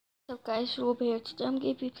So guys, Rob here. Today I'm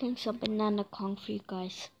going to be playing some Banana Kong for you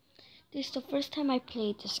guys. This is the first time I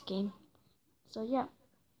played this game. So yeah.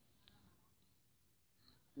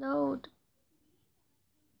 Load.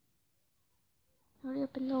 Hurry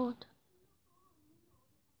up and load.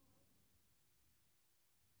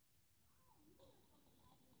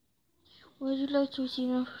 Would you like to see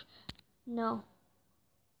no? No.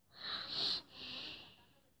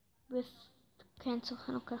 With cancel.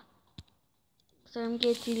 Okay. So I'm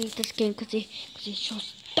going to delete this game because it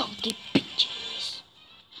shows donkey bitches.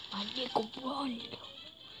 My nigga run.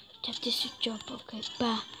 Tap this jump. Okay.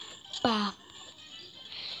 Bah. Bah.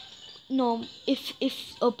 No, if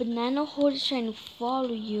a banana horde is trying to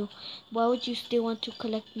follow you, why would you still want to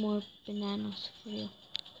collect more bananas for you?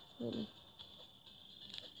 Really?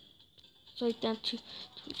 So I got to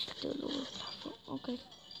reach the lower platform. Okay,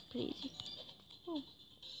 pretty easy. Oh,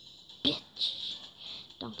 bitch!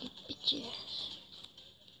 Donkey bitches.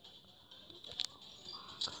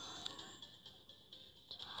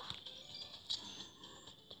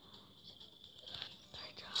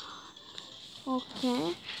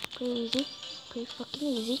 Okay, pretty easy. Pretty fucking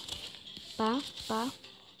easy. Bah, bah.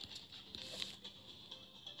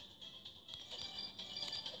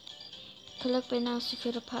 Collect bananas to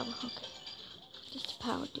feel the power. Okay. What's the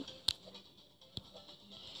power do?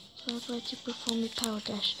 So I'm ready to perform the power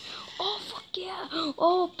dash. Oh fuck yeah!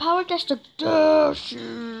 Oh, power dash the dash! Give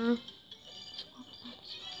me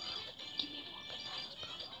more bananas,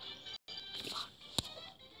 bro.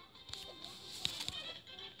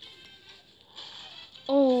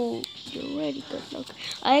 Oh, you're ready. Good luck.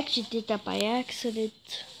 I actually did that by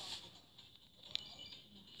accident.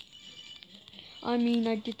 I mean,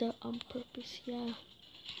 I did that on purpose. Yeah.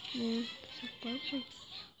 Yeah.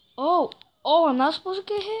 Oh, I'm not supposed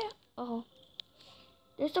to get hit. Oh,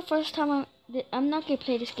 this is the first time I'm not gonna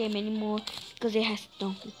play this game anymore because it has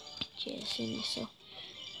donkey bitches in it. So,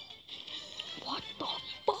 what the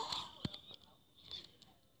fuck?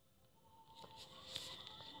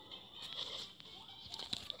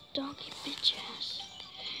 Donkey bitches.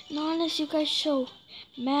 Not unless you guys show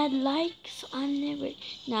mad likes, I'm never.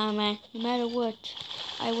 Nah, man. No matter what,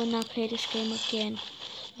 I will not play this game again.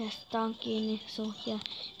 That's donkey in it. So yeah,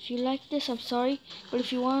 if you like this, I'm sorry. But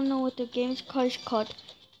if you want to know what the game is called, it's called,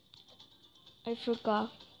 I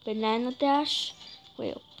forgot. Banana Dash.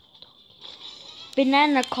 Wait.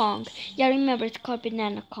 Banana Kong. Yeah, remember it's called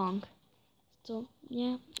Banana Kong. So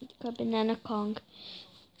yeah, it's called Banana Kong.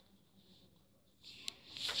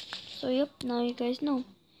 So yep, now you guys know.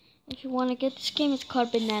 If you want to get this game, it's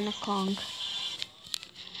called Banana Kong.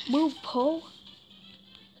 Move, Poe.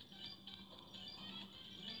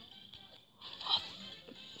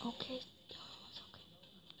 Okay.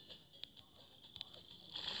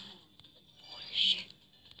 Holy shit.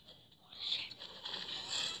 Holy shit.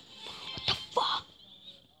 What the fuck?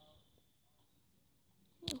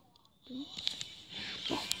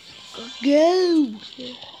 Go.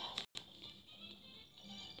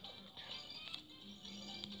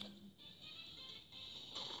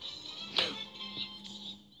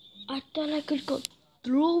 I thought I could go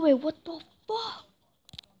through it. What the fuck?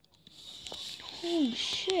 Holy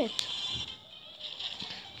shit.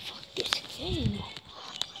 Fuck this game. Oh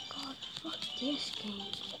my god, fuck this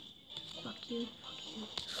game. Fuck you, fuck you,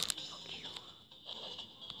 fuck you.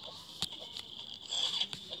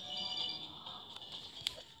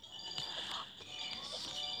 Fuck this.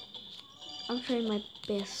 I'm trying my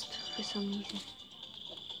best for some reason.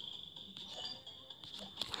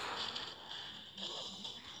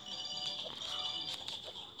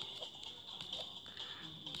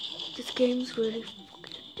 This game's really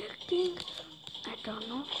fucking addicting. I don't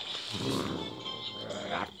know.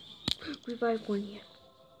 Revive 1 year.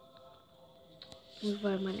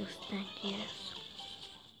 Revive my little stanky ass.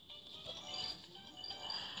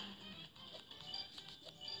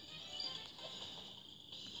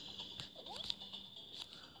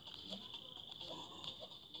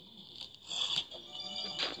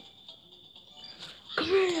 Come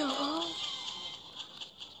here, ho.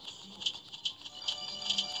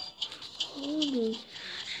 Holy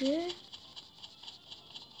shit.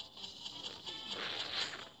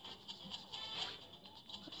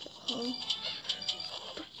 Oh.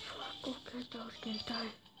 What the fuck? Okay, that was gonna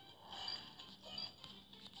die.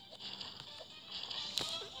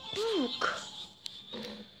 Fuck.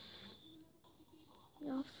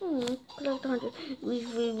 Yeah, collect 100.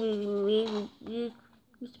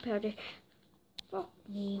 Mr. Powder. Fuck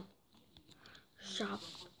me. Shop.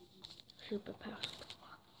 Superpowers.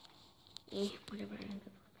 Whatever. I don't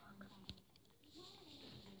give a fuck.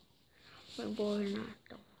 My boy, not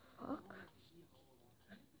the fuck.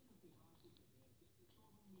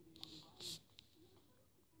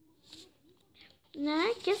 Nah,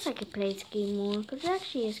 I guess I could play this game more, because it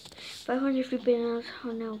actually is 500 free bananas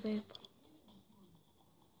are now available.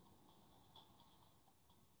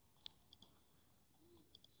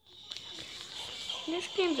 This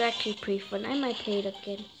game's actually pretty fun. I might play it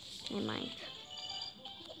again. I might.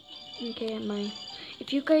 Okay, I might.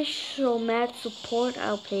 If you guys show mad support,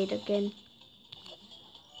 I'll play it again.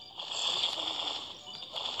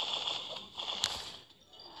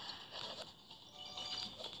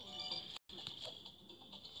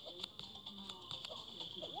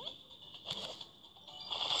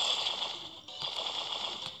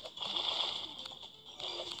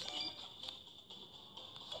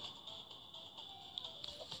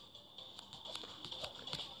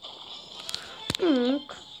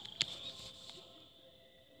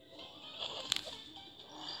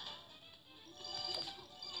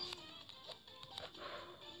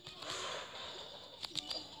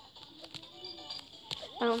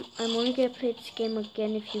 I'm only gonna play this game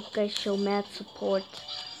again if you guys show mad support.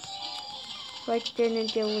 Right then and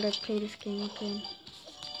there will I play this game again.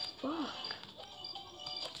 Fuck.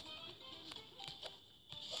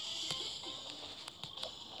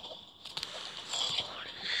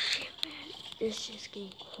 Holy shit, man. This is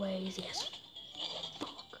getting crazy as fuck.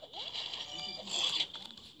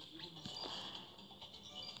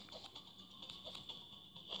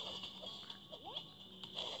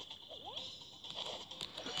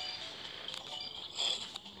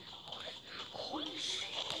 Holy shit.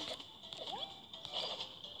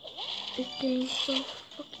 This game's so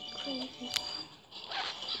fucking crazy.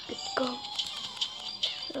 Let's go.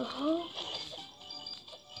 The hole.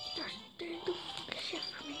 They're doing the fucking shit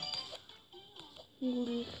for me.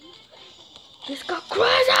 Holy. This got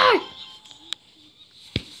crazy!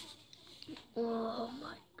 Oh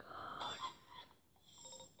my god.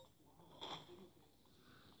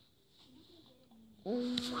 Oh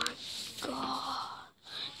my god.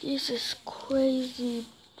 This is crazy,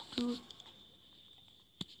 dude.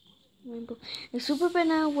 Rainbow. A super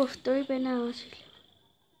banana with 3 bananas.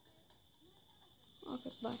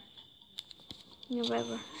 Okay, bye. Yeah,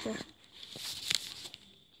 whatever. Sure.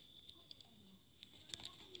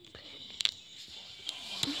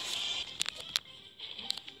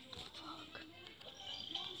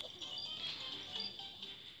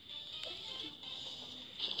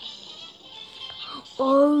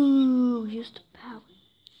 Oh, use the power.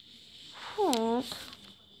 Fuck.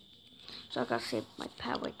 So I gotta save my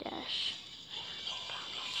power dash.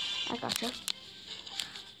 I gotcha.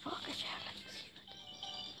 Fuck, I can't let me see it.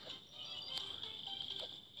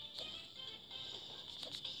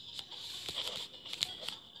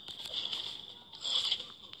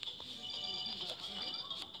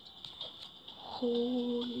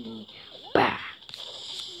 Holy bah!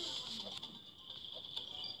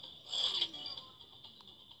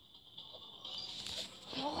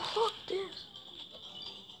 Oh, fuck this.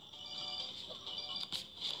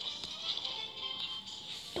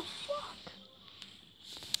 The fuck?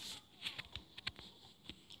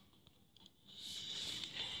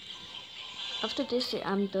 After this,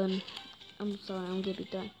 I'm done. I'm sorry, I'm gonna be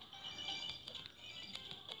done.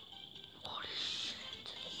 Holy shit.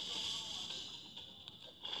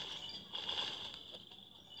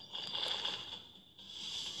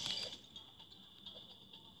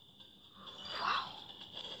 Wow.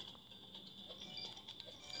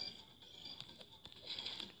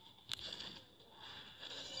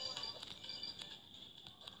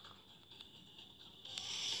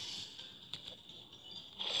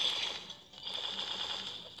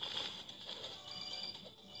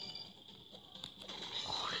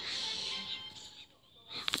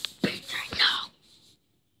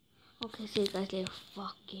 Okay, see you guys later,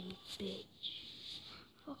 fucking bitch.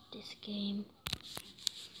 Fuck this game.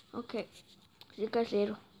 Okay, see you guys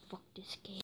later. Fuck this game.